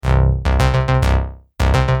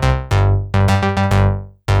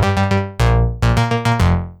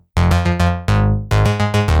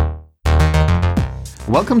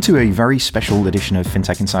Welcome to a very special edition of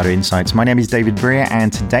FinTech Insider Insights. My name is David Breer,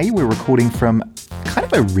 and today we're recording from kind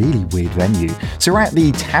of a really weird venue. So we're at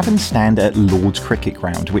the Tavern Stand at Lord's Cricket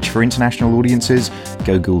Ground, which for international audiences,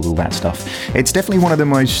 go Google that stuff. It's definitely one of the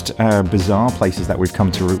most bizarre places that we've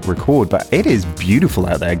come to record, but it is beautiful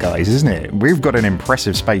out there, guys, isn't it? We've got an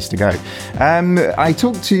impressive space to go. I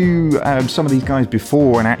talked to some of these guys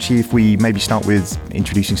before, and actually if we maybe start with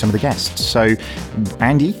introducing some of the guests. So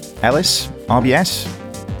Andy Ellis, RBS,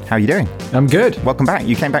 how are you doing? I'm good. Welcome back.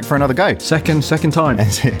 You came back for another go. Second time.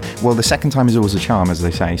 Well, the second time is always a charm, as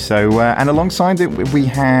they say. So, and alongside it, we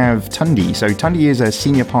have Tundi. So Tundi is a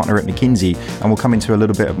senior partner at McKinsey, and we'll come into a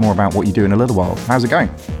little bit more about what you do in a little while. How's it going?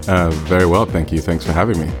 Very well, thank you. Thanks for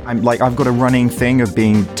having me. I've got a running thing of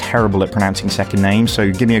being terrible at pronouncing second names.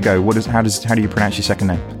 So give me a go. How do you pronounce your second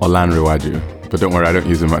name? Olanrewaju. But don't worry, I don't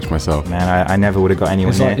use it much myself. Man, I never would have got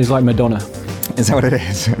anyone near. It's like Madonna. Is that what it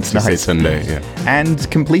is? It's nice. Say Sunday, yeah. And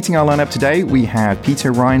completing our lineup today, we have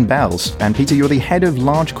Peter Ryan Bells. And Peter, you're the head of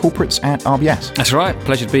large corporates at RBS. That's right.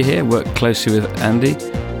 Pleasure to be here. Work closely with Andy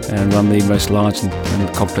and run the most large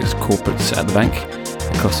and complex corporates at the bank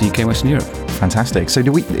across the UK and Western Europe. Fantastic. So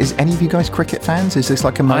is any of you guys cricket fans? Is this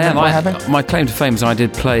like a moment we're having? My claim to fame is I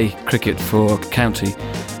did play cricket for county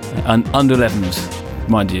and under 11s,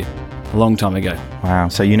 mind you. A long time ago. Wow,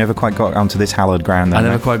 so you never quite got onto this hallowed ground then? I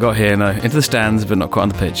never quite got here, no. Into the stands, but not quite on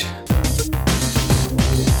the pitch.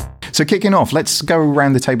 So kicking off, let's go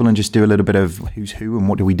around the table and just do a little bit of who's who and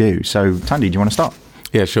what do we do. So Tundi, do you want to start?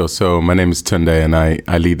 Yeah, sure. So my name is Tunde and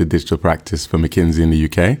I lead the digital practice for McKinsey in the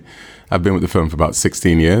UK. I've been with the firm for about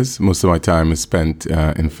 16 years. Most of my time is spent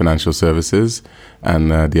in financial services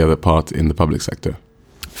and the other part in the public sector.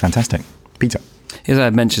 Fantastic. Peter? As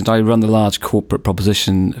I mentioned, I run the large corporate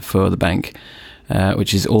proposition for the bank,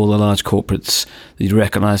 which is all the large corporates that you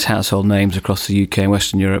recognise household names across the UK and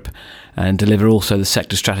Western Europe, and deliver also the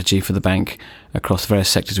sector strategy for the bank across the various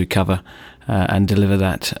sectors we cover, and deliver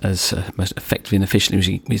that as most effectively and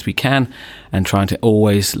efficiently as we can, and trying to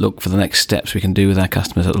always look for the next steps we can do with our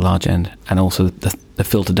customers at the large end, and also the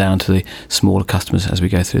filter down to the smaller customers as we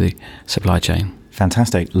go through the supply chain.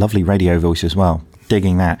 Fantastic. Lovely radio voice as well.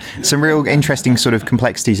 Digging that. Some real interesting sort of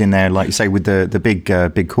complexities in there, like you say, with the big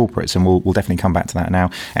corporates, and we'll definitely come back to that now.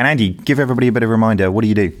 And Andy, give everybody a bit of a reminder. What do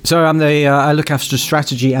you do? So I look after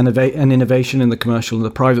strategy and innovation in the commercial and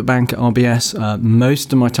the private bank at RBS.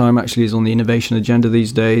 Most of my time actually is on the innovation agenda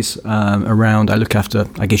these days. I look after,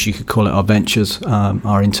 I guess you could call it our ventures,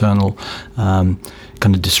 our internal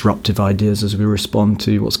kind of disruptive ideas as we respond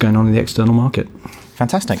to what's going on in the external market.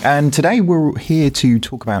 Fantastic. And today we're here to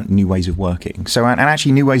talk about new ways of working. So, and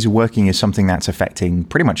actually new ways of working is something that's affecting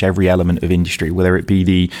pretty much every element of industry, whether it be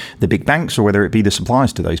the big banks or whether it be the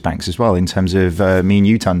suppliers to those banks as well, in terms of me and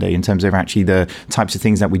you, Tunde, in terms of actually the types of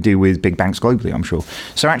things that we do with big banks globally, I'm sure.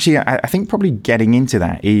 So actually, I think probably getting into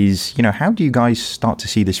that is, how do you guys start to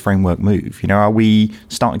see this framework move? Are we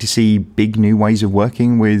starting to see big new ways of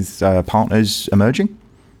working with partners emerging?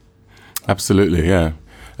 Absolutely, yeah.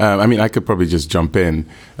 I could probably just jump in.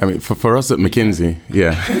 For us at McKinsey,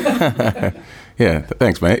 yeah. Yeah,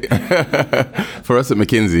 thanks, mate. For us at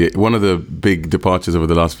McKinsey, one of the big departures over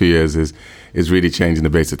the last few years is really changing the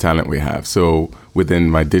base of talent we have. So within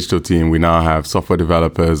my digital team, we now have software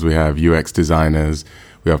developers, we have UX designers,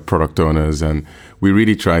 we have product owners, and we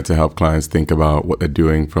really try to help clients think about what they're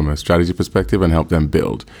doing from a strategy perspective and help them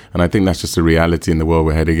build. And I think that's just a reality in the world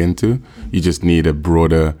we're heading into. You just need a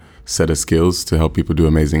broader set of skills to help people do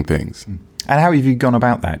amazing things. And how have you gone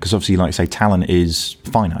about that? Because obviously, like I say, talent is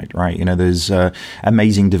finite, right? There's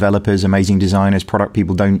amazing developers, amazing designers, product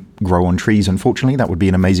people don't grow on trees, unfortunately. That would be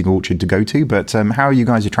an amazing orchard to go to. But how are you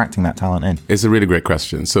guys attracting that talent in? It's a really great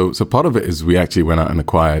question. So part of it is we actually went out and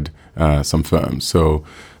acquired some firms. So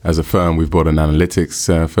as a firm, we've bought an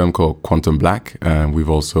analytics firm called Quantum Black. We've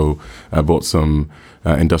also bought some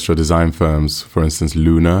industrial design firms, for instance,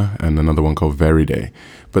 Luna, and another one called Veriday.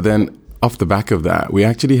 But then off the back of that, we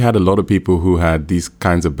actually had a lot of people who had these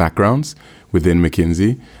kinds of backgrounds within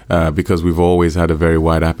McKinsey because we've always had a very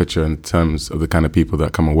wide aperture in terms of the kind of people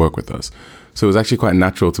that come and work with us. So it was actually quite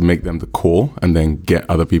natural to make them the core and then get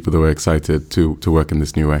other people that were excited to work in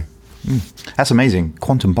this new way. That's amazing.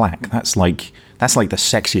 Quantum Black, that's like the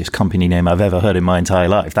sexiest company name I've ever heard in my entire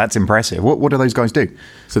life. That's impressive. What do those guys do?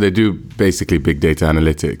 So they do basically big data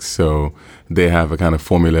analytics. So they have a kind of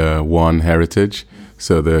Formula One heritage.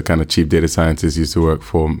 So the kind of chief data scientist used to work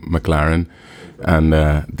for McLaren. And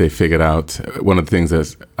they figured out, one of the things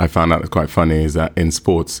that I found out is quite funny is that in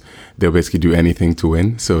sports, they'll basically do anything to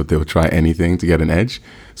win. So they'll try anything to get an edge.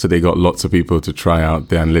 So they got lots of people to try out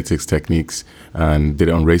the analytics techniques and did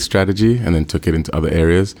it on race strategy and then took it into other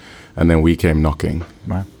areas. And then we came knocking.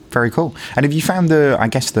 Wow. Very cool. And have you found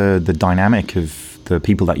the dynamic of the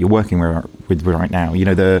people that you're working with right now? You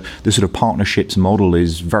know, the sort of partnerships model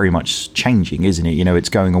is very much changing, isn't it? You know, it's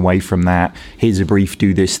going away from that, here's a brief,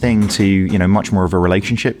 do this thing, to, you know, much more of a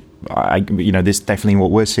relationship. This is definitely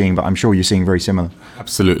what we're seeing, but I'm sure you're seeing very similar.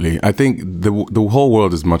 Absolutely. I think the whole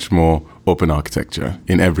world is much more open architecture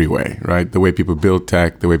in every way, right? The way people build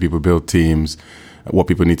tech, the way people build teams, what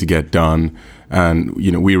people need to get done. And,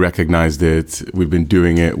 you know, we recognized it. We've been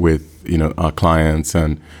doing it with, you know, our clients,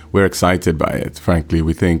 and we're excited by it. Frankly,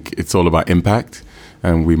 we think it's all about impact,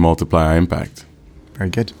 and we multiply our impact. Very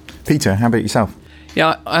good. Peter, how about yourself?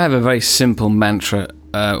 Yeah, I have a very simple mantra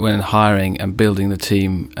when hiring and building the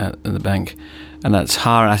team at the bank, and that's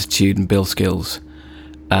hire attitude and build skills.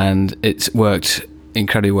 And it's worked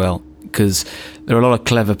incredibly well because there are a lot of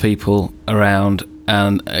clever people around,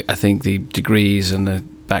 and I think the degrees and the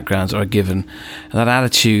backgrounds are a given. And that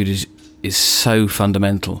attitude is so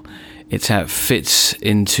fundamental. It's how it fits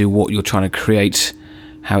into what you're trying to create,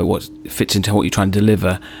 how it fits into what you're trying to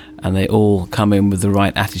deliver, and they all come in with the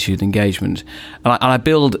right attitude and engagement. And I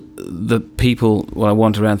build the people, what I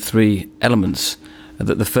want, around three elements.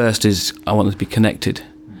 The first is I want them to be connected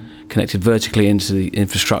vertically into the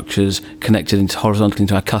infrastructures, connected horizontally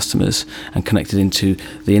into our customers, and connected into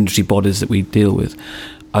the industry bodies that we deal with.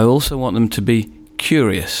 I also want them to be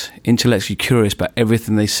curious, intellectually curious about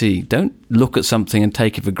everything they see. Don't look at something and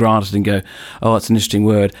take it for granted and go, oh, it's an interesting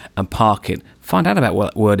word, and park it. Find out about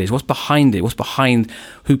what that word is, what's behind it, what's behind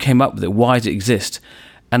who came up with it, why does it exist?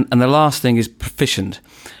 And the last thing is proficient.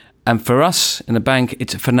 And for us in the bank,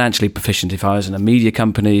 it's financially proficient. If I was in a media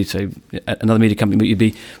company, so another media company, you'd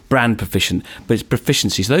be brand proficient, but it's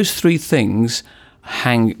proficiency. So those three things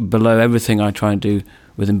hang below everything I try and do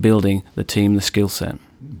within building the team, the skill set.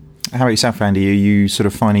 How about yourself, Andy? Are you sort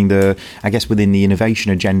of finding within the innovation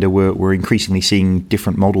agenda, we're increasingly seeing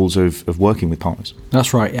different models of working with partners?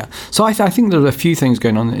 That's right, yeah. So I think there are a few things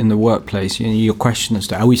going on in the workplace. You know, your question as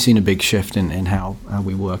to are we seeing a big shift in how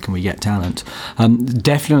we work and we get talent?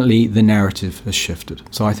 Definitely the narrative has shifted.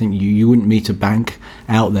 So I think you wouldn't meet a bank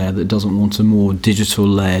out there that doesn't want a more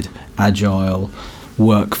digital-led, agile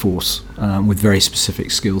workforce with very specific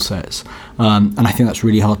skill sets, and I think that's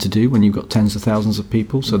really hard to do when you've got tens of thousands of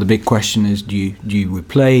people. So the big question is, do you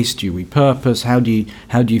replace, do you repurpose, how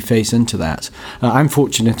do you face into that? I'm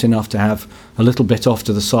fortunate enough to have a little bit off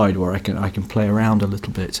to the side where I can play around a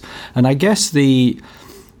little bit, and I guess the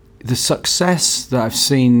success that I've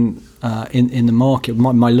seen in the market,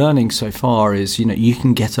 my learning so far is, you know, you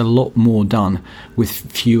can get a lot more done with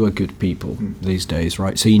fewer good people these days,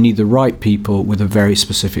 right? So you need the right people with a very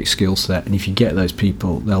specific skill set, and if you get those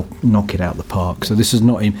people, they'll knock it out the park. So this is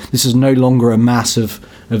no longer a mass of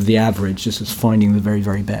the average. This is finding the very,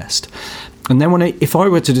 very best. And then if I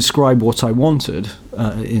were to describe what I wanted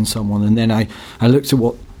in someone, and then I looked at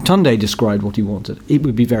what Tunde described what he wanted, it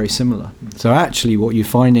would be very similar. So actually what you're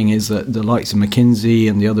finding is that the likes of McKinsey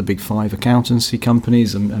and the other big 5 accountancy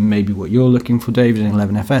companies, and maybe what you're looking for, David, in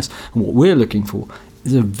 11FS, and what we're looking for,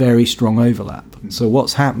 is a very strong overlap. So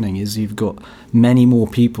what's happening is you've got many more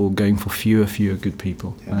people going for fewer good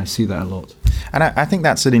people. Yeah. And I see that a lot. And I think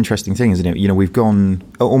that's an interesting thing, isn't it? You know, we've gone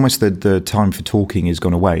almost the time for talking has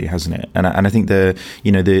gone away, hasn't it? And I think the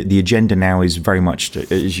agenda now is very much,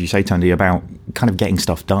 as you say, Tunde, about kind of getting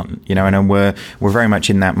stuff done. You know, and we're very much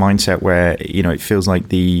in that mindset where, you know, it feels like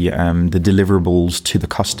the deliverables to the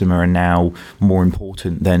customer are now more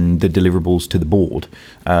important than the deliverables to the board.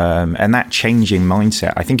 And that changing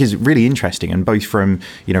mindset, I think, is really interesting. And both from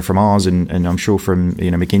ours and I'm sure from,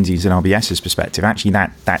 you know, McKinsey's and RBS's perspective, actually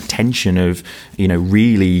that tension of, you know,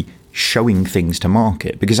 really showing things to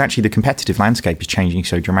market, because actually the competitive landscape is changing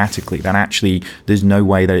so dramatically that actually there's no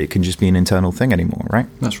way that it can just be an internal thing anymore, right?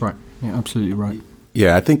 That's right. Yeah, absolutely right.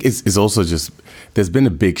 Yeah, I think it's also just, there's been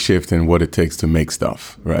a big shift in what it takes to make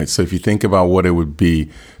stuff, right? So if you think about what it would be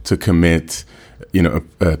to commit, you know,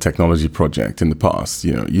 a technology project in the past,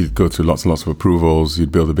 you know, you'd go through lots and lots of approvals,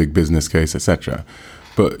 you'd build a big business case, etc.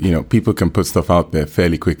 But, you know, people can put stuff out there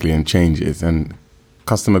fairly quickly and change it, and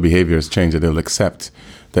customer behavior has changed, that they'll accept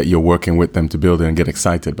that you're working with them to build it and get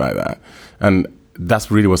excited by that. And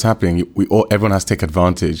that's really what's happening. Everyone has to take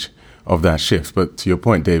advantage of that shift. But to your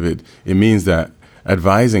point, David, it means that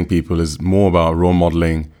advising people is more about role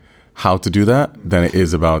modeling how to do that than it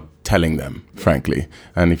is about telling them, frankly.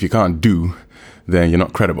 And if you can't do, then you're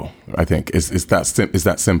not credible. I think is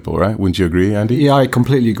that simple, right? Wouldn't you agree, Andy? Yeah, I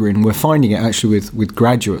completely agree, and we're finding it actually with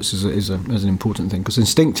graduates as an important thing, because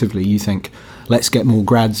instinctively you think, let's get more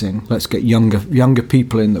grads in, let's get younger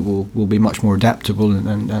people in that will be much more adaptable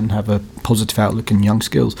and have a positive outlook and young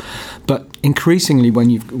skills. But increasingly,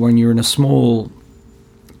 when you're in a small,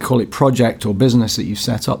 call it project or business that you've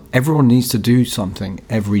set up, everyone needs to do something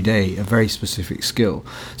every day, a very specific skill.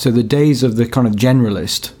 So the days of the kind of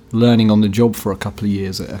generalist learning on the job for a couple of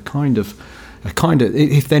years are kind of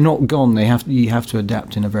if they're not gone, you have to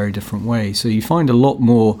adapt in a very different way. So you find a lot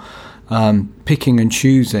more picking and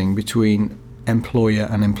choosing between employer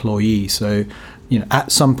and employee. So,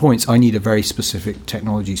 at some points I need a very specific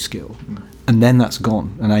technology skill, and then that's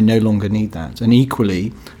gone, and I no longer need that. And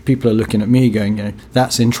equally, people are looking at me going,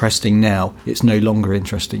 that's interesting now, it's no longer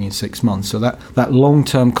interesting in 6 months. So that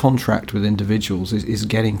long-term contract with individuals is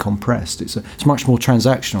getting compressed. It's much more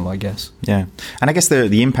transactional, I guess. Yeah, and I guess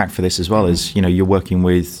the impact for this as well is, you're working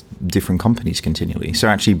with different companies continually. So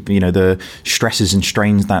actually, the stresses and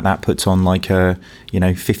strains that puts on like a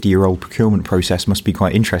 50-year-old procurement process must be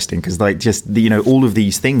quite interesting, because all of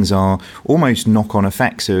these things are almost knock-on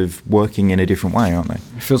effects of working in a different way, aren't they?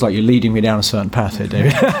 It feels like you're leading me down a certain path here,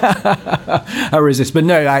 David. I resist, but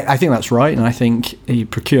no, I think that's right, and I think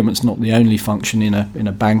procurement's not the only function in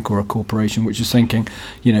a bank or a corporation which is thinking,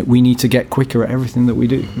 we need to get quicker at everything that we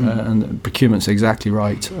do, and procurement's exactly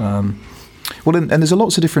right. Well, and there's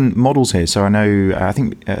lots of different models here. So I know, I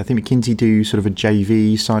think McKinsey do sort of a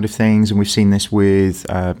JV side of things, and we've seen this with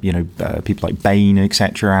people like Bain,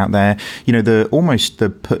 etc. out there.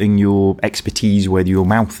 The putting your expertise where your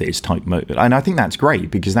mouth is type mode, and I think that's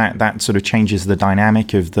great, because that sort of changes the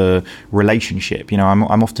dynamic of the relationship. I'm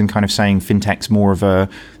often kind of saying fintech's more of a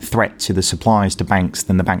threat to the suppliers to banks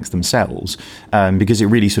than the banks themselves, because it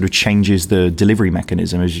really sort of changes the delivery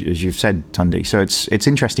mechanism, as you've said, Tundi. So it's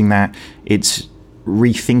interesting that it's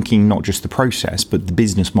rethinking not just the process, but the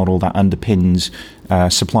business model that underpins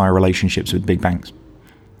supplier relationships with big banks.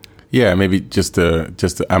 Yeah, maybe just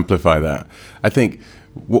to amplify that, I think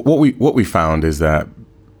what we found is that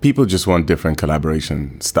people just want different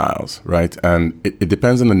collaboration styles, right? And it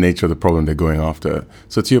depends on the nature of the problem they're going after.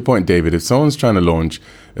 So to your point, David, if someone's trying to launch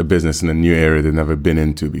a business in a new area they've never been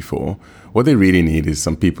into before, what they really need is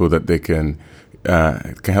some people that they can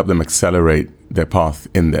help them accelerate their path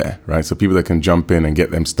in there, right? So people that can jump in and get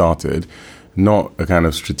them started, not a kind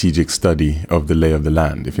of strategic study of the lay of the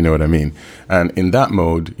land, if you know what I mean. And in that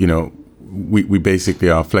mode, we basically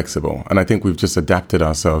are flexible. And I think we've just adapted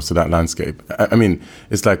ourselves to that landscape. I mean,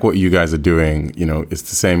 it's like what you guys are doing, it's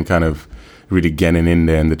the same kind of really getting in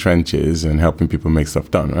there in the trenches and helping people make stuff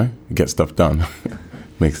done, right? Get stuff done.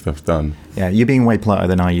 Make stuff done. Yeah, you're being way politer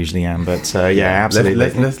than I usually am, but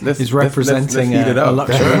absolutely. He's representing a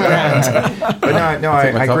luxury brand. But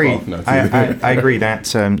I agree. I agree that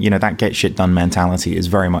that get shit done mentality is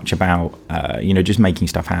very much about just making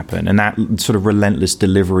stuff happen, and that sort of relentless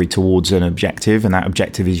delivery towards an objective, and that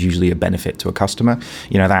objective is usually a benefit to a customer.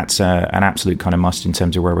 That's an absolute kind of must in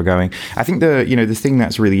terms of where we're going. I think the thing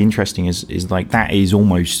that's really interesting is like that is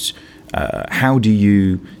almost. How do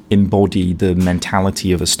you embody the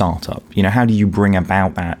mentality of a startup? How do you bring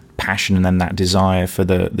about that passion and then that desire for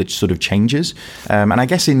the sort of changes? And I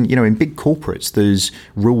guess in big corporates, there's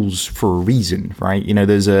rules for a reason, right?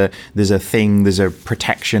 There's a thing, there's a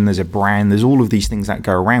protection, there's a brand, there's all of these things that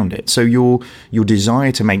go around it. So your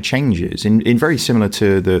desire to make changes, in very similar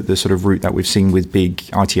to the sort of route that we've seen with big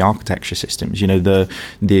IT architecture systems,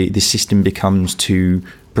 the system becomes to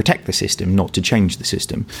protect the system, not to change the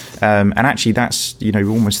system. And actually that's,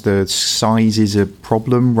 almost the size is a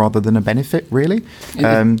problem rather than a benefit, really.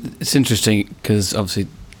 It's interesting because obviously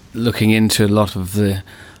looking into a lot of the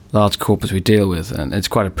large corporates we deal with, and it's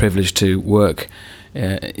quite a privilege to work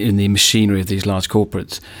in the machinery of these large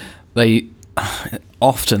corporates, they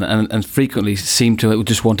often and frequently seem to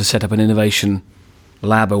just want to set up an innovation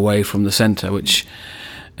lab away from the centre, which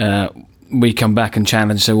we come back and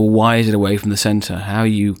challenge and say, well, why is it away from the centre? How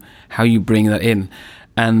you bring that in?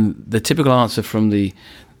 And the typical answer from I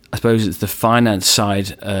suppose it's the finance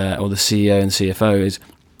side or the CEO and CFO is,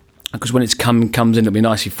 because when it comes in, it'll be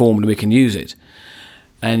nicely formed and we can use it.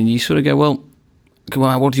 And you sort of go, well,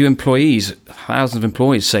 what do you employees, thousands of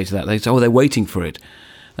employees say to that? They say, they're waiting for it.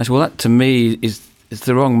 I say, well, that to me is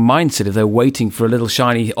the wrong mindset if they're waiting for a little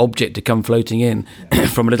shiny object to come floating in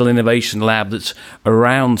from a little innovation lab that's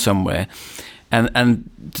around somewhere. And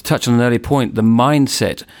to touch on an earlier point, the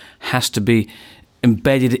mindset has to be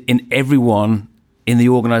embedded in everyone in the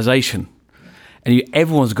organisation. And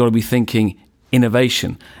everyone's got to be thinking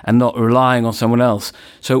innovation and not relying on someone else.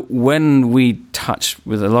 So when we touch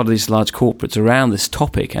with a lot of these large corporates around this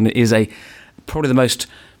topic, and it is probably the most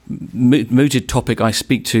mooted topic I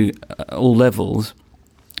speak to at all levels,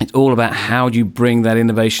 it's all about how do you bring that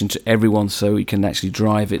innovation to everyone so we can actually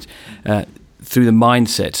drive it through the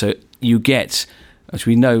mindset. So you get, as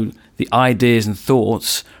we know, the ideas and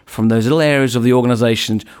thoughts from those little areas of the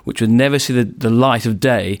organisation which would never see the light of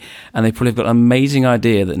day, and they probably have got an amazing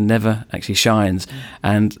idea that never actually shines.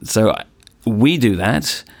 And so we do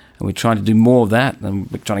that, and we're trying to do more of that, and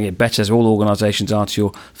we're trying to get better, as all organisations are, to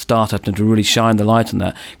your startup, and to really shine the light on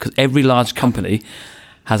that, because every large company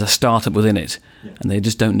has a startup within it, and they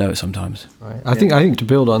just don't know it sometimes. Right. I think to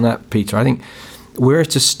build on that, Peter, I think we're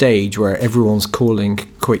at a stage where everyone's calling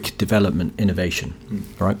quick development innovation,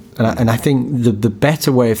 right? And I think the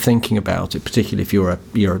better way of thinking about it, particularly if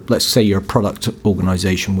you're let's say you're a product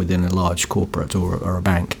organisation within a large corporate or a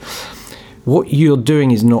bank, what you're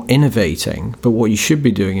doing is not innovating, but what you should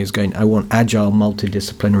be doing is going, I want agile,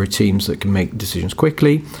 multidisciplinary teams that can make decisions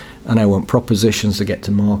quickly, and I want propositions that get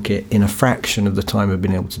to market in a fraction of the time I've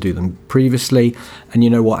been able to do them previously. And you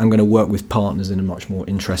know what? I'm going to work with partners in a much more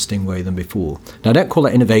interesting way than before. Now, I don't call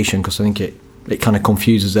it innovation because I think it kind of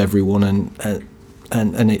confuses everyone,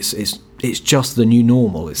 and it's just the new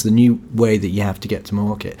normal. It's the new way that you have to get to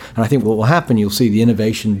market. And I think what will happen, you'll see the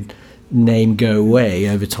innovation name go away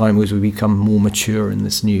over time as we become more mature in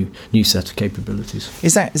this new set of capabilities.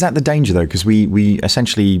 Is that the danger though? Because we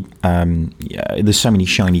essentially there's so many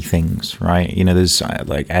shiny things, right? You know, there's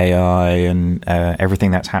like AI and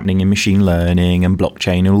everything that's happening in machine learning and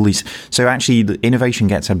blockchain and all these. So actually, the innovation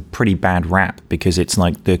gets a pretty bad rap because it's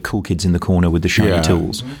like the cool kids in the corner with the shiny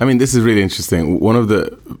tools. I mean, this is really interesting. One of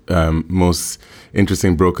the most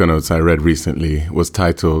interesting broker notes I read recently was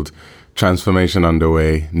titled "Transformation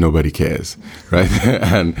Underway, Nobody Cares," right?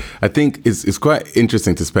 And I think it's quite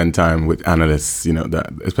interesting to spend time with analysts, you know,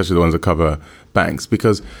 that especially the ones that cover banks,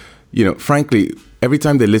 because, you know, frankly, every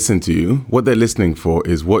time they listen to you, what they're listening for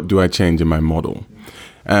is, what do I change in my model?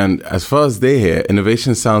 And as far as they hear,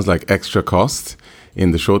 innovation sounds like extra cost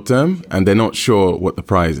in the short term, and they're not sure what the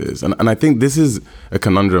prize is. And I think this is a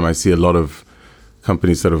conundrum I see a lot of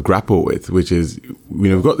companies sort of grapple with, which is, you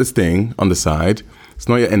know, we've got this thing on the side. It's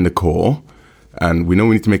not yet in the core, and we know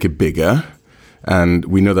we need to make it bigger, and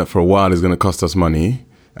we know that for a while it's going to cost us money,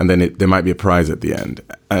 and then there might be a prize at the end,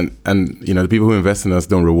 and you know, the people who invest in us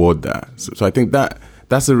don't reward that. So I think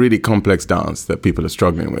that's a really complex dance that people are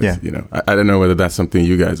struggling with. Yeah. You know, I don't know whether that's something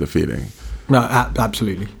you guys are feeling. No,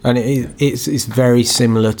 absolutely, and it's very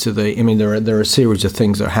similar to I mean, there are a series of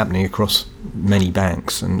things that are happening across many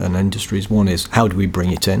banks and industries. One is, how do we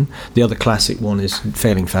bring it in? The other classic one is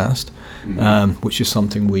failing fast, which is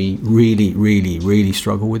something we really, really, really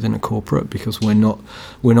struggle with in a corporate, because we're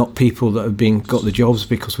not people that have got the jobs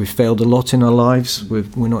because we've failed a lot in our lives. We're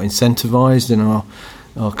not incentivized in our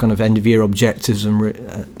kind of end of year objectives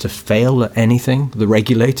and to fail at anything. The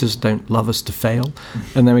regulators don't love us to fail.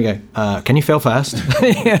 And then we go, can you fail fast?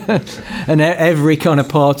 And every kind of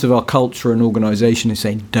part of our culture and organisation is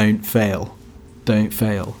saying, don't fail.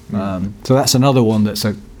 So that's another one that's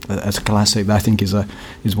a classic that I think is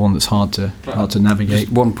one that's hard to navigate.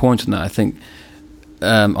 Just one point on that, I think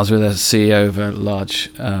I was with a CEO of a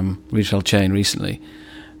large retail chain recently,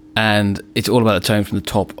 and it's all about the tone from the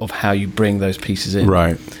top of how you bring those pieces in.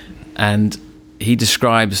 Right. And he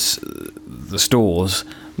describes the stores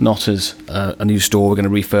not as a new store, we're going to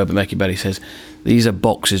refurb and make it better. He says, these are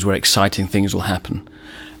boxes where exciting things will happen.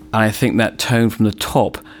 And I think that tone from the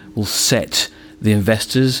top will set the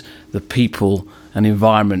investors, the people, and the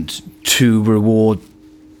environment to reward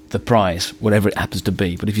the prize, whatever it happens to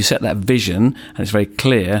be. But if you set that vision and it's very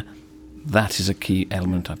clear, that is a key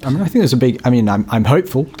element. I mean, I think there's a big. I mean, I'm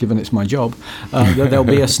hopeful, given it's my job, that there'll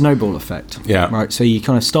be a snowball effect. Yeah. Right. So you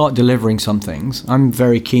kind of start delivering some things. I'm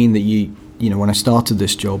very keen that you know, when I started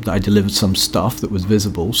this job, that I delivered some stuff that was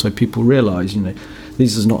visible, so people realise, you know,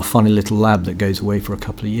 this is not a funny little lab that goes away for a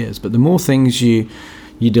couple of years. But the more things you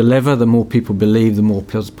deliver, the more people believe, the more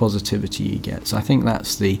positivity you get. So I think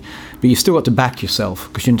that's but you still got to back yourself,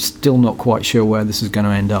 because you're still not quite sure where this is going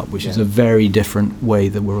to end up, which is a very different way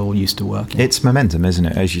that we're all used to working. It's momentum, isn't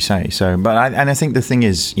it, as you say? So, but I think the thing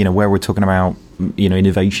is, you know, where we're talking about, you know,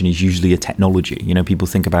 innovation is usually a technology. You know, people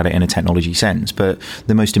think about it in a technology sense, but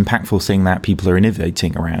the most impactful thing that people are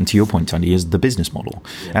innovating around, to your point, Tony, is the business model.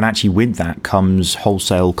 Yeah. And actually with that comes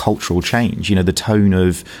wholesale cultural change. You know, the tone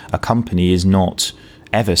of a company is not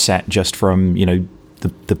ever set just from, you know,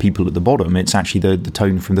 the people at the bottom. It's actually the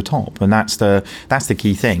tone from the top, and that's the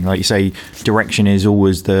key thing. Like you say, direction is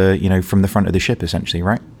always from the front of the ship, essentially,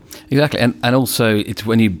 right? Exactly, and also it's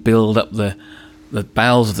when you build up the the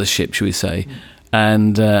bowels of the ship, should we say.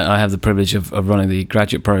 And I have the privilege of running the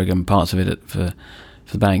graduate program, parts of it for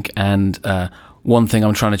the bank. And one thing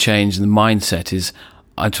I'm trying to change in the mindset is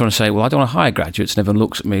I'm trying to say, well, I don't want to hire graduates. And everyone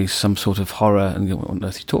looks at me some sort of horror and go, what on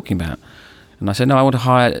earth are you talking about? And I say, no, I want to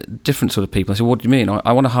hire different sort of people. I said, what do you mean?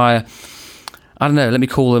 I want to hire, I don't know, let me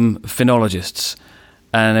call them phenologists.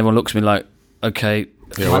 And everyone looks at me like, okay.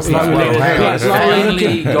 Like we're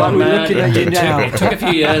looking at you now. It took a few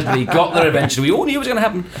years, but he got there eventually. We all knew it was going to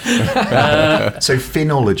happen. So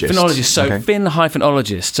phenologist. Phenologist. So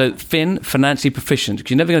Fin-ologist. So Fin, financially proficient.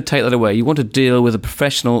 Because you're never going to take that away. You want to deal with a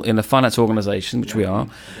professional in a finance organisation, which we are.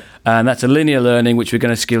 And that's a linear learning, which we're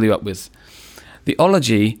going to skill you up with. The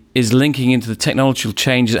ology is linking into the technological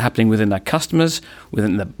changes that are happening within our customers,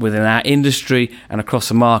 within our industry, and across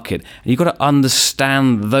the market. And you've got to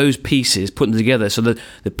understand those pieces, put them together, so that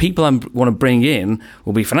the people I want to bring in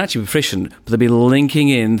will be financially proficient, but they'll be linking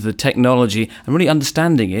into the technology and really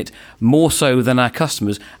understanding it more so than our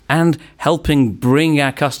customers, and helping bring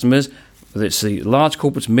our customers, whether it's the large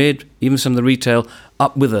corporates, mid, even some of the retail,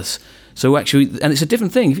 up with us. So actually, and it's a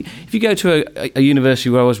different thing. If you go to a university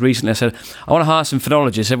where I was recently, I said, I want to hire some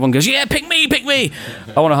phenologists. Everyone goes, yeah, pick me.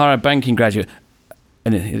 I want to hire a banking graduate.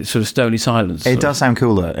 And it's sort of stony silence. It does sound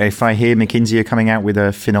cooler. If I hear McKinsey are coming out with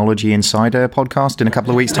a Phenology Insider podcast in a couple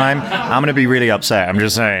of weeks' time, I'm going to be really upset. I'm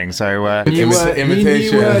just saying. So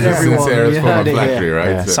imitation is the sincerest form of flattery, right?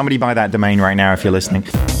 Yeah. Somebody buy that domain right now if you're listening.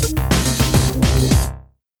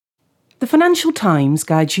 The Financial Times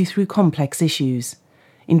guides you through complex issues.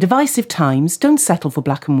 In divisive times, don't settle for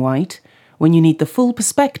black and white. When you need the full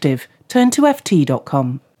perspective, turn to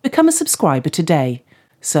ft.com. Become a subscriber today.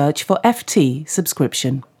 Search for FT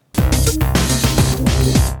subscription.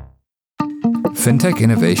 Fintech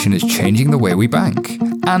innovation is changing the way we bank,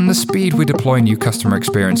 and the speed we deploy new customer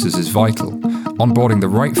experiences is vital. Onboarding the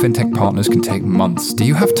right fintech partners can take months. Do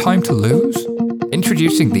you have time to lose?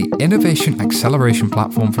 Introducing the Innovation Acceleration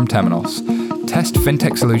Platform from Temenos. Test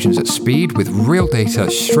fintech solutions at speed with real data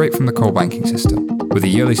straight from the core banking system. With a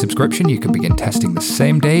yearly subscription, you can begin testing the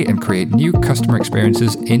same day and create new customer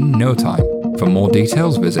experiences in no time. For more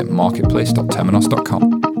details, visit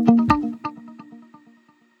marketplace.temenos.com.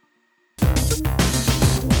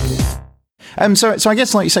 So I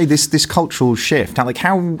guess, like you say, this cultural shift, like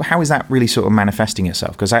how is that really sort of manifesting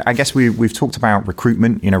itself? Because I guess we've talked about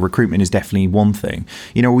recruitment. Recruitment is definitely one thing.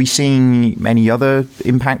 Are we seeing any other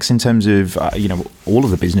impacts in terms of all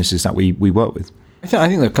of the businesses that we work with? I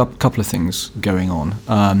think there are a couple of things going on.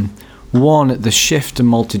 One, the shift to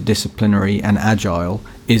multidisciplinary and agile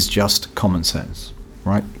is just common sense.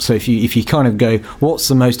 Right. So if you kind of go, what's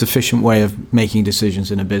the most efficient way of making decisions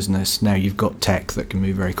in a business? Now you've got tech that can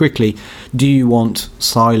move very quickly. Do you want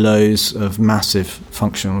silos of massive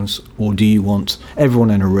functions, or do you want everyone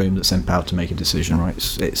in a room that's empowered to make a decision?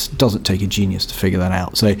 Right. It doesn't take a genius to figure that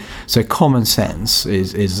out. So common sense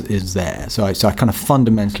is there. So I kind of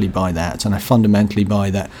fundamentally buy that, and I fundamentally buy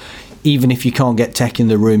that. Even if you can't get tech in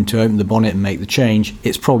the room to open the bonnet and make the change,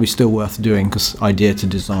 it's probably still worth doing because idea to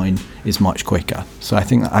design is much quicker. So I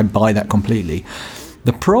think I buy that completely.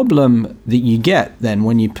 The problem that you get then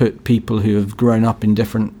when you put people who have grown up in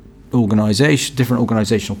different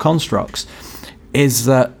organizational constructs is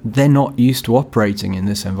that they're not used to operating in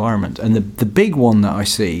this environment. And the big one that I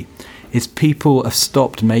see is people have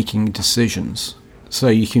stopped making decisions. So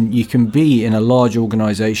you can be in a large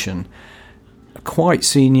organization, quite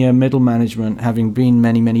senior, middle management, having been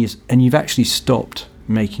many years, and you've actually stopped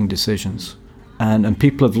making decisions. And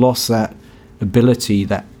people have lost that ability,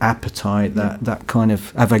 that appetite, that kind of,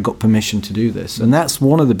 have I got permission to do this? And that's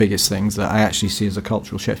one of the biggest things that I actually see as a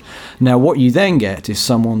cultural shift. Now, what you then get is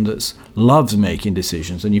someone that loves making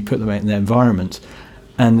decisions, and you put them out in their environment,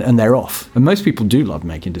 and they're off. And most people do love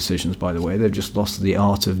making decisions, by the way. They've just lost the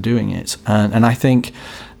art of doing it. And I think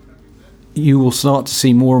you will start to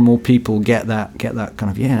see more and more people get that kind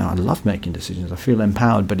of, I love making decisions, I feel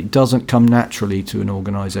empowered, but it doesn't come naturally to an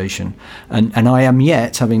organisation. And I am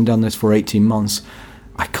yet, having done this for 18 months,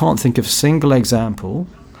 I can't think of a single example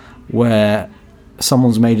where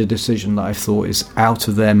someone's made a decision that I thought is out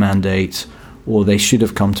of their mandate, or they should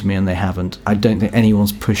have come to me and they haven't. I don't think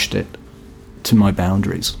anyone's pushed it to my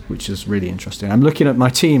boundaries, which is really interesting. I'm looking at my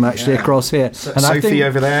team actually across here. And Sophie, I think,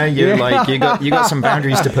 over there, you got some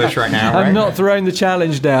boundaries to push right now. Right? I'm not throwing the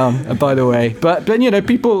challenge down, by the way. But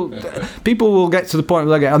people will get to the point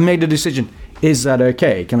where they go, I've made a decision. Is that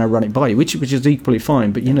okay? Can I run it by you? Which is equally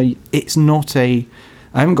fine. But it's not a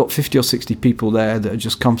I haven't got 50 or 60 people there that are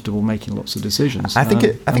just comfortable making lots of decisions. I think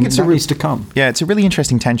it's a needs to come. Yeah, it's a really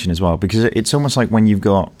interesting tension as well, because it's almost like when you've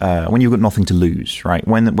got nothing to lose, right?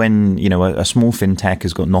 When a small fintech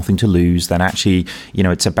has got nothing to lose, then actually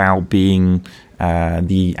it's about being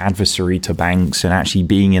the adversary to banks and actually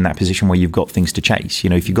being in that position where you've got things to chase.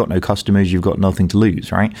 If you've got no customers, you've got nothing to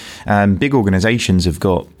lose, right? Big organizations have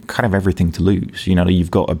got kind of everything to lose.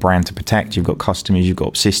 You've got a brand to protect, you've got customers, you've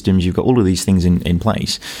got systems, you've got all of these things in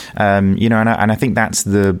place. And I think that's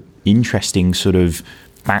the interesting sort of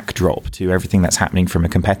backdrop to everything that's happening from a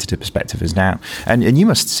competitor perspective is now. And you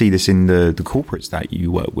must see this in the corporates that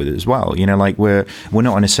you work with as well. Like we're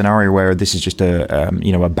not in a scenario where this is just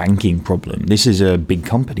a banking problem. This is a big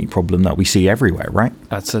company problem that we see everywhere, right?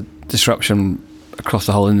 That's a disruption across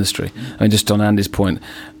the whole industry. I mean, just on Andy's point,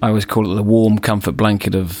 I always call it the warm comfort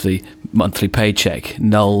blanket of the monthly paycheck,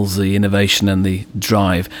 nulls the innovation and the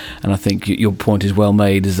drive. And I think your point is well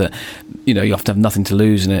made, is that you have to have nothing to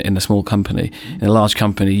lose in a small company. In a large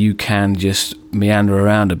company, you can just meander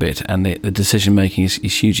around a bit, and the decision making is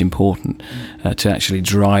hugely important to actually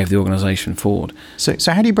drive the organisation forward. So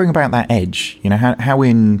how do you bring about that edge? How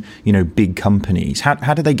in big companies,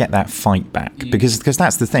 how do they get that fight back? Because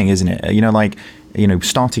that's the thing, isn't it?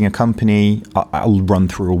 Starting a company, I'll run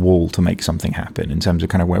through a wall to make something happen in terms of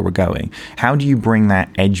kind of where we're going. How do you bring that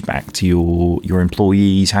edge back to your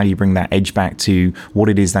employees? How do you bring that edge back to what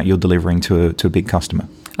it is that you're delivering to a big customer?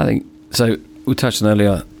 I think, so we touched on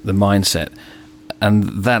earlier the mindset, and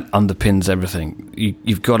that underpins everything.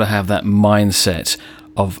 You've got to have that mindset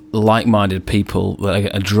of like-minded people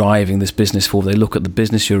that are driving this business forward. They look at the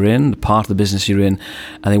business you're in, the part of the business you're in,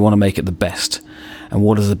 and they want to make it the best. And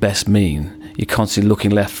what does the best mean? You're constantly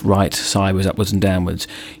looking left, right, sideways, upwards and downwards.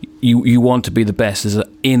 You want to be the best. There's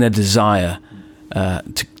an inner desire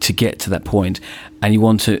to get to that point, and you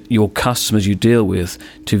want your customers you deal with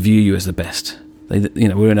to view you as the best.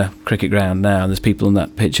 We're in a cricket ground now, and there's people on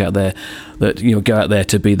that pitch out there that go out there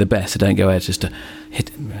to be the best. They don't go out just to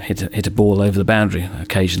hit a ball over the boundary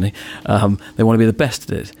occasionally. They want to be the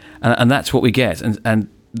best at it, and that's what we get. And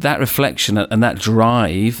that reflection and that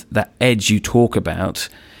drive, that edge you talk about,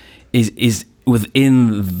 is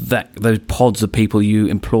within those pods of people you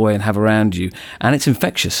employ and have around you, and it's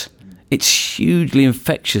infectious. It's hugely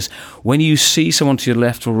infectious when you see someone to your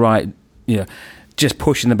left or right, just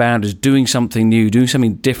pushing the boundaries, doing something new, doing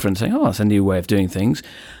something different, saying, "Oh, that's a new way of doing things."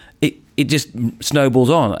 It just snowballs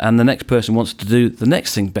on, and the next person wants to do the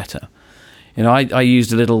next thing better. I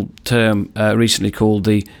used a little term recently called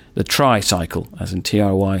the try cycle, as in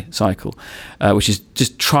TRY cycle, which is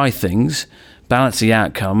just try things, balance the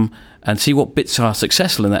outcome, and see what bits are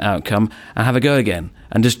successful in that outcome, and have a go again,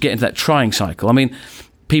 and just get into that trying cycle. I mean,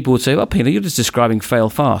 people would say, "Well, Peter, you're just describing fail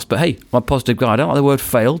fast." But hey, I'm a positive guy. I don't like the word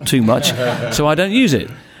fail too much, so I don't use it.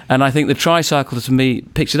 And I think the try cycle, to me,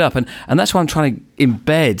 picks it up. And that's what I'm trying to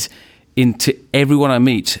embed into everyone I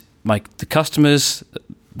meet, the customers,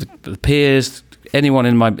 the peers, anyone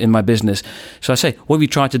in my business. So I say, "What have you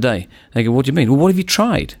tried today?" They go, "What do you mean?" "Well, what have you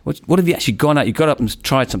tried? What have you actually gone out? You got up and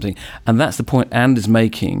tried something." And that's the point Andy's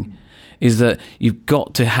making, is that you've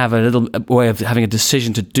got to have a little way of having a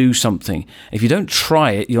decision to do something. If you don't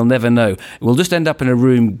try it, you'll never know. We'll just end up in a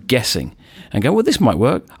room guessing and go, "Well, this might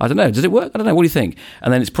work. I don't know. Does it work? I don't know. What do you think?"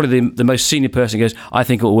 And then it's probably the most senior person who goes, "I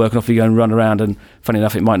think it'll work," and off you go and run around, and funny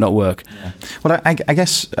enough, it might not work. Yeah. Well, I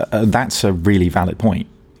guess that's a really valid point.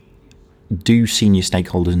 Do senior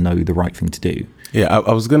stakeholders know the right thing to do? Yeah,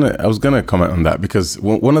 I was gonna comment on that, because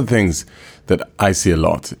one of the things that I see a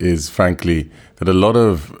lot is, frankly, that a lot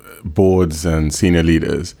of boards and senior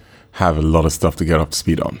leaders have a lot of stuff to get up to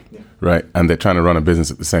speed on, right? And they're trying to run a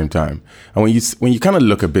business at the same time. And when you kind of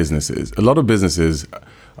look at businesses, a lot of businesses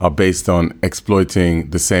are based on exploiting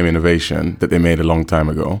the same innovation that they made a long time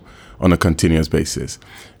ago on a continuous basis,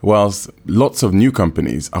 whilst lots of new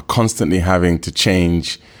companies are constantly having to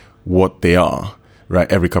change what they are,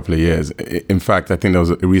 right, every couple of years. In fact, I think there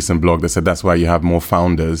was a recent blog that said that's why you have more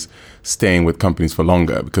founders staying with companies for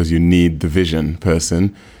longer, because you need the vision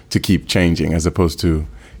person to keep changing, as opposed to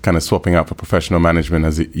kind of swapping out for professional management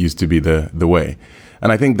as it used to be the way.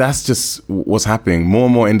 And I think that's just what's happening. More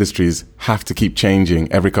and more industries have to keep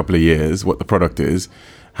changing every couple of years what the product is,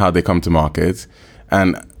 how they come to market.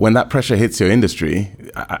 And when that pressure hits your industry,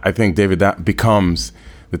 I think, David, that becomes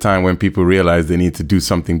the time when people realize they need to do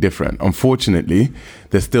something different. Unfortunately,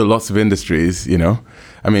 there's still lots of industries,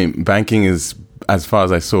 I mean, banking is, as far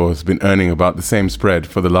as I saw, has been earning about the same spread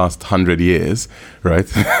for the last 100 years, right?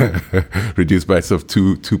 Reduced by sort of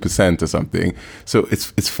 2% or something. So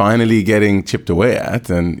it's finally getting chipped away at,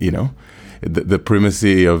 and, the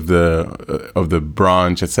primacy of the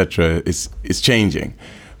branch, etc., is changing.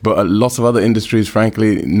 But lots of other industries,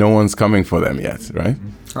 frankly, no one's coming for them yet, right?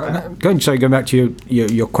 Going back to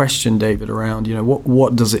your question, David, around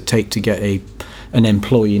what does it take to get an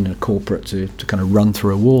employee in a corporate to kind of run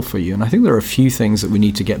through a wall for you? And I think there are a few things that we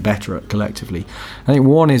need to get better at collectively. I think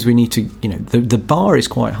one is we need to, the bar is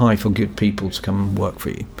quite high for good people to come and work for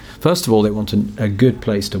you. First of all, they want a good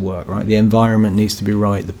place to work, right? The environment needs to be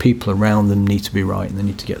right, the people around them need to be right, and they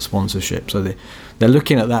need to get sponsorship. So they're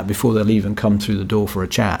looking at that before they'll even come through the door for a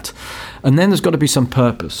chat. And then there's got to be some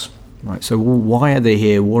purpose. Right, so why are they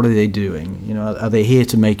here? What are they doing? Are they here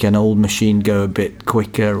to make an old machine go a bit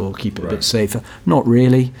quicker or keep it a bit safer? Not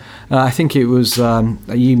really. I think it was,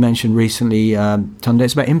 you mentioned recently, Tunde,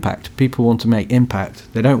 it's about impact. People want to make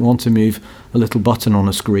impact. They don't want to move a little button on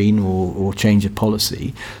a screen or change a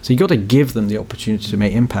policy. So you've got to give them the opportunity to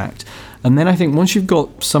make impact. And then I think once you've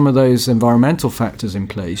got some of those environmental factors in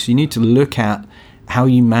place, you need to look at how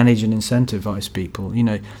you manage and incentivize people.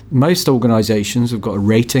 Most organizations have got a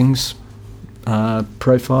ratings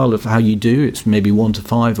profile of how you do. It's maybe 1 to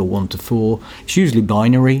 5 or 1 to 4. It's usually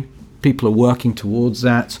binary. People are working towards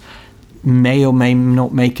that. May or may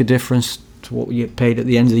not make a difference to what we get paid at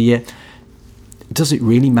the end of the year. Does it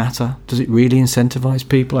really matter? Does it really incentivize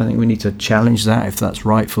people? I think we need to challenge that if that's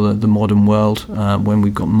right for the modern world, when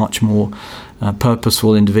we've got much more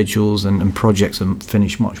purposeful individuals and projects that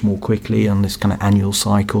finish much more quickly on this kind of annual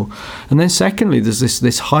cycle. And then secondly, there's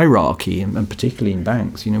this hierarchy, and particularly in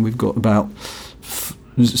banks. We've got about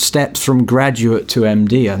steps from graduate to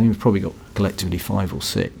MD. I think we've probably got collectively 5 or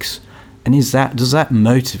 6. And does that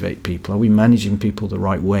motivate people? Are we managing people the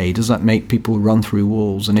right way? Does that make people run through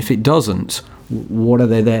walls? And if it doesn't, what are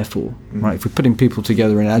they there for? Right? If we're putting people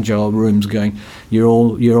together in agile rooms going, you're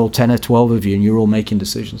all 10 or 12 of you and you're all making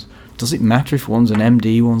decisions. Does it matter if one's an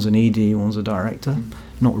MD, one's an ED, one's a director?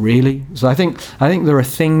 Not really. So I think there are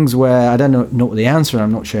things where I don't know the answer.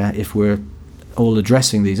 I'm not sure if we're all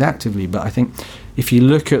addressing these actively, but I think if you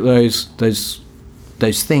look at those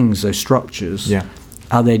things, those structures,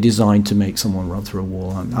 are they designed to make someone run through a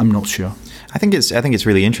wall? I'm not sure. I think it's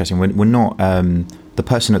really interesting. We're not the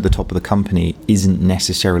person at the top of the company isn't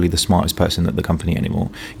necessarily the smartest person at the company anymore.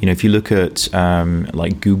 If you look at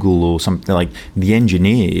like Google or something, like the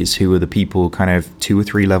engineers who are the people kind of 2 or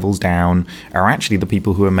 3 levels down are actually the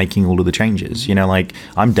people who are making all of the changes. Like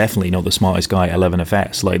I'm definitely not the smartest guy at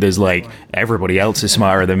 11FS. Like there's everybody else is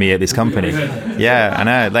smarter than me at this company. Yeah, I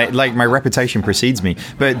know. Like my reputation precedes me.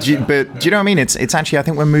 But do you know what I mean? It's actually, I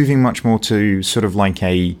think we're moving much more to sort of like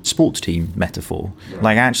a sports team metaphor.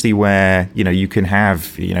 Like actually where, you can have,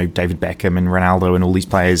 David Beckham and Ronaldo and all these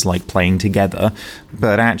players like playing together,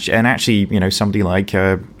 but actually, somebody like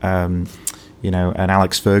an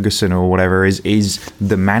Alex Ferguson or whatever is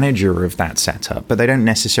the manager of that setup, but they don't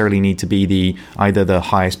necessarily need to be either the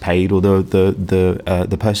highest paid or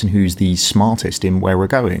the person who's the smartest in where we're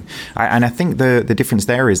going. And I think the difference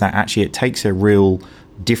there is that actually it takes a real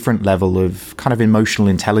different level of kind of emotional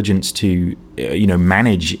intelligence to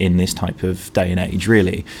manage in this type of day and age,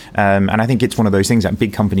 really. And I think it's one of those things that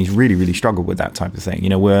big companies really, really struggle with, that type of thing.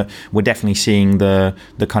 We're definitely seeing the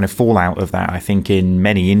kind of fallout of that, I think, in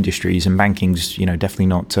many industries, and banking's definitely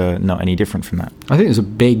not any different from that. I think there's a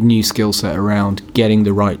big new skill set around getting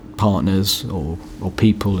the right partners or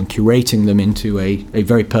people and curating them into a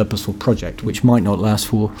very purposeful project, which might not last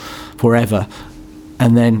forever.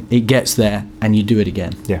 And then it gets there and you do it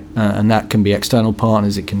again. Yeah. And that can be external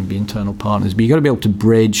partners, it can be internal partners. But you've got to be able to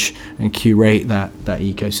bridge and curate that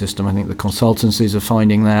ecosystem. I think the consultancies are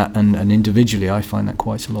finding that, and individually I find that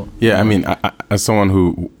quite a lot. Yeah, I mean, as someone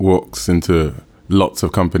who walks into lots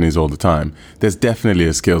of companies all the time, there's definitely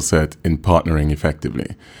a skill set in partnering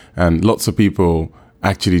effectively. And lots of people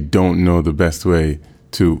actually don't know the best way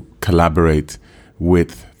to collaborate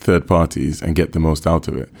with third parties and get the most out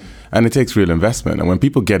of it. And it takes real investment. And when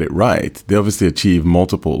people get it right, they obviously achieve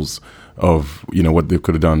multiples of, what they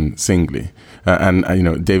could have done singly. And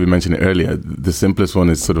David mentioned it earlier. The simplest one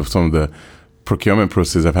is sort of some of the procurement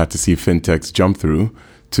processes I've had to see fintechs jump through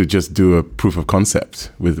to just do a proof of concept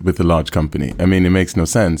with a large company. I mean, it makes no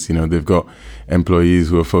sense. They've got employees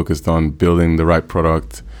who are focused on building the right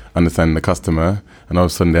product, understanding the customer, and all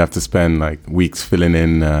of a sudden they have to spend like weeks filling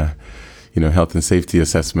in health and safety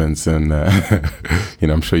assessments, and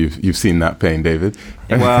I'm sure you've seen that pain, David.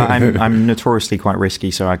 Well, I'm notoriously quite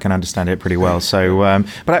risky, so I can understand it pretty well. So,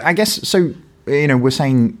 but I guess so. We're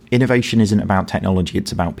saying innovation isn't about technology;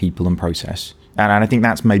 it's about people and process. And I think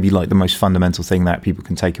that's maybe like the most fundamental thing that people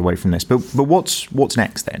can take away from this. But what's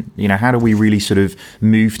next then? How do we really sort of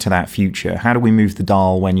move to that future? How do we move the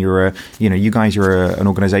dial when you're you guys are an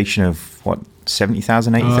organization of what,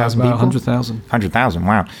 70,000, 80,000 people? 100,000. 100,000.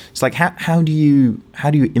 Wow. It's like how do you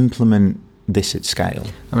implement this at scale?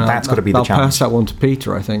 That's got to be the challenge. I'll pass that one to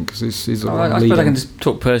Peter, I think, because he's I suppose I can just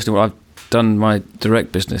talk personally. What I've done my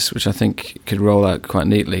direct business, which I think could roll out quite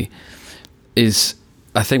neatly, is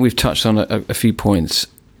I think we've touched on a few points,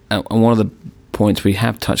 and one of the points we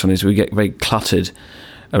have touched on is we get very cluttered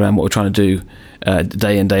around what we're trying to do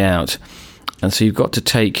day in, day out. And so you've got to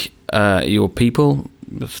take your people,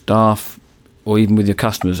 the staff, or even with your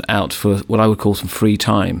customers out for what I would call some free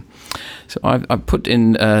time. So I've put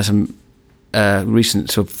in some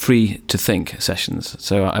recent sort of free to think sessions.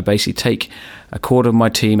 So I basically take a quarter of my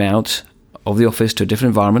team out of the office to a different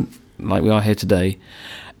environment, like we are here today,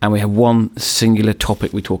 and we have one singular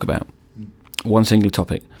topic we talk about. One singular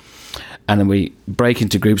topic. And then we break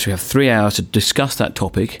into groups. We have 3 hours to discuss that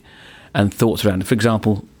topic and thoughts around it. For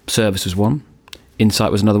example, service was one,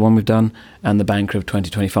 insight was another one we've done, and the banker of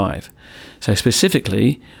 2025. So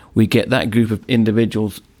specifically, we get that group of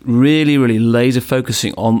individuals really, really laser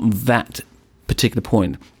focusing on that particular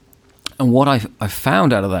point. And what I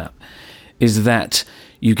found out of that is that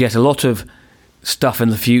you get a lot of stuff in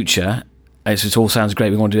the future. It all sounds great,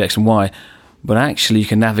 we want to do X and Y, but actually you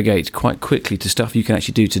can navigate quite quickly to stuff you can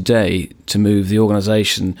actually do today to move the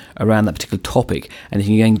organisation around that particular topic, and you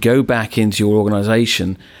can then go back into your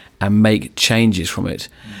organisation and make changes from it.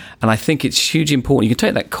 And I think it's hugely important. You can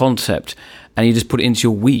take that concept and you just put it into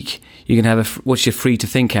your week. You can have what's your free to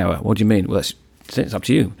think hour? What do you mean? Well, it's up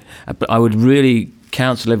to you. But I would really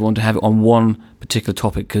counsel everyone to have it on one particular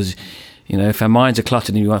topic, because if our minds are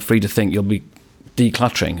cluttered and you are free to think, you'll be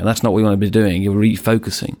decluttering, and that's not what we want to be doing. You're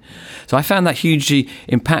refocusing. So I found that hugely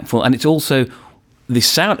impactful, and it's also the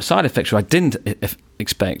side effects I didn't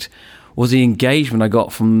expect was the engagement I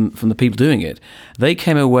got from the people doing it. They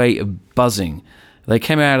came away buzzing. They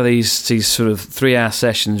came out of these sort of 3-hour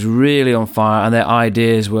sessions really on fire, and their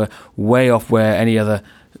ideas were way off where any other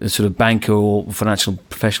sort of banker or financial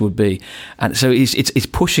professional would be. And so it's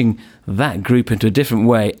pushing that group into a different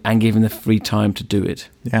way and giving them free time to do it.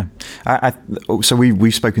 Yeah. So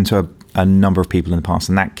we've spoken to a number of people in the past,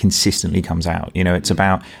 and that consistently comes out. It's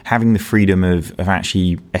about having the freedom of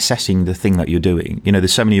actually assessing the thing that you're doing.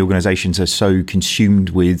 There's so many organizations are so consumed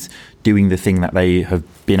with doing the thing that they have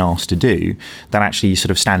been asked to do that actually sort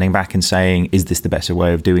of standing back and saying, is this the better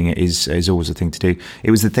way of doing it, is always a thing to do. It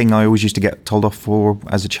was the thing I always used to get told off for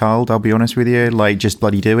as a child, I'll be honest with you, like just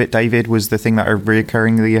bloody do it. David was the thing that I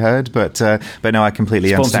reoccurringly heard, but no, I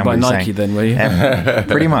completely understand what you're saying. Sponsored by Nike then, were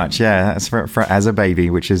you? Pretty much, yeah. That's for as a baby,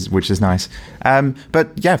 which is nice. But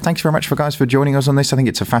yeah, thanks very much for joining us on this. I think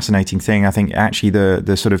it's a fascinating thing. I think actually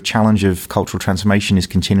the sort of challenge of cultural transformation is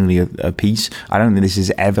continually a piece. I don't think this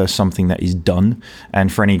is ever something that is done.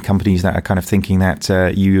 And for any companies that are kind of thinking that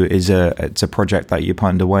it's a project that you put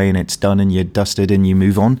underway and it's done and you're dusted and you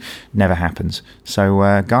move on, never happens.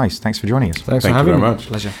 So guys, thanks for joining us. Thanks for having me. Much.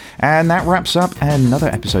 Pleasure. And that wraps up another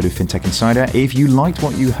episode of FinTech Insider. If you liked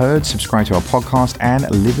what you heard, subscribe to our podcast and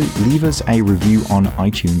leave us a review on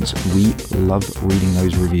iTunes. We love reading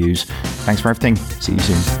those reviews. Thanks for everything. See you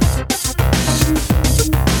soon.